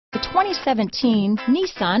2017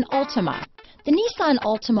 Nissan Altima. The Nissan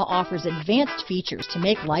Altima offers advanced features to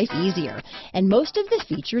make life easier, and most of the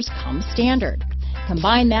features come standard.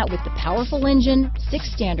 Combine that with the powerful engine,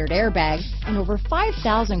 6 standard airbags, and over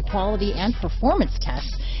 5,000 quality and performance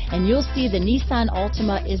tests, and you'll see the Nissan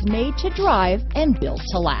Altima is made to drive and built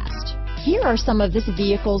to last. Here are some of this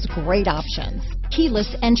vehicle's great options: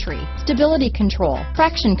 keyless entry, stability control,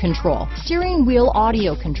 traction control, steering wheel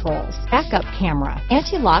audio controls, backup camera,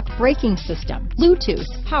 anti-lock braking system, Bluetooth,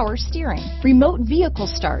 power steering, remote vehicle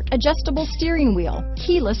start, adjustable steering wheel,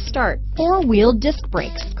 keyless start, 4-wheel disc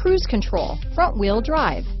brakes, cruise control, front wheel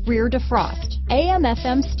drive, rear defrost,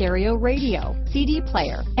 AM/FM stereo radio, CD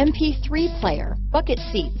player, MP3 player, bucket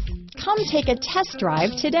seats. Come take a test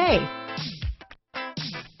drive today.